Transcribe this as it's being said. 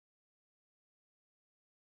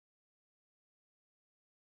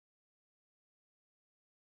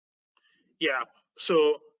Yeah,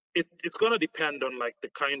 so it's going to depend on like the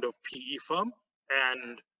kind of PE firm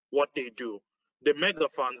and what they do. The mega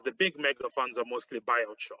funds, the big mega funds are mostly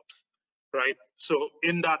buyout shops, right? So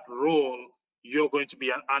in that role, you're going to be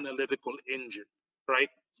an analytical engine, right?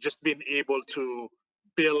 Just being able to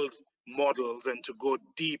build models and to go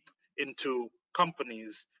deep into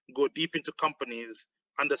companies,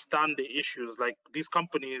 understand the issues. Like these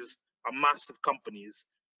companies are massive companies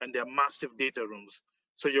and they're massive data rooms.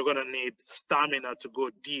 So you're going to need stamina to go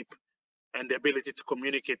deep and the ability to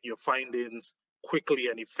communicate your findings quickly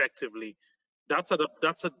and effectively. That's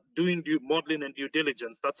at doing due modeling and due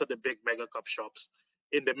diligence. That's at the big mega cap shops.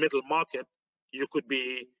 In the middle market, you could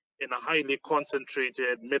be in a highly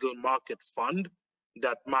concentrated middle market fund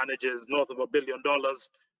that manages north of $1 billion,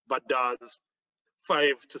 but does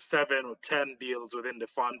 5 to 7 or 10 deals within the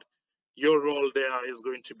fund. Your role there is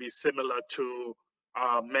going to be similar to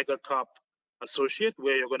a mega cap associate,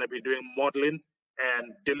 where you're going to be doing modeling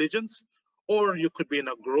and diligence, or you could be in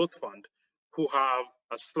a growth fund who have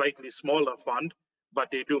a slightly smaller fund, but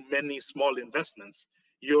they do many small investments.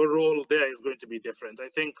 Your role there is going to be different. I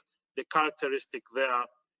think the characteristic there,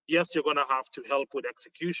 yes, you're going to have to help with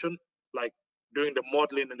execution, like doing the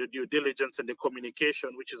modeling and the due diligence and the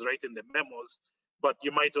communication, which is right in the memos, but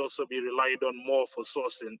you might also be relied on more for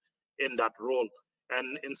sourcing in that role.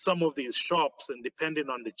 And in some of these shops, and depending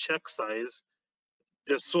on the check size,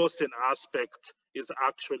 the sourcing aspect is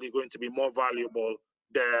actually going to be more valuable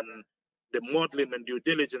than the modeling and due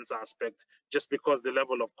diligence aspect, just because the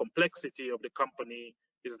level of complexity of the company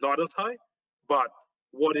is not as high. But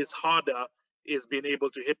what is harder is being able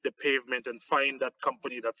to hit the pavement and find that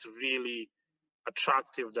company that's really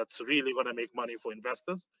attractive, that's really going to make money for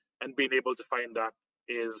investors, and being able to find that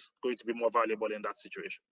is going to be more valuable in that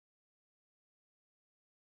situation.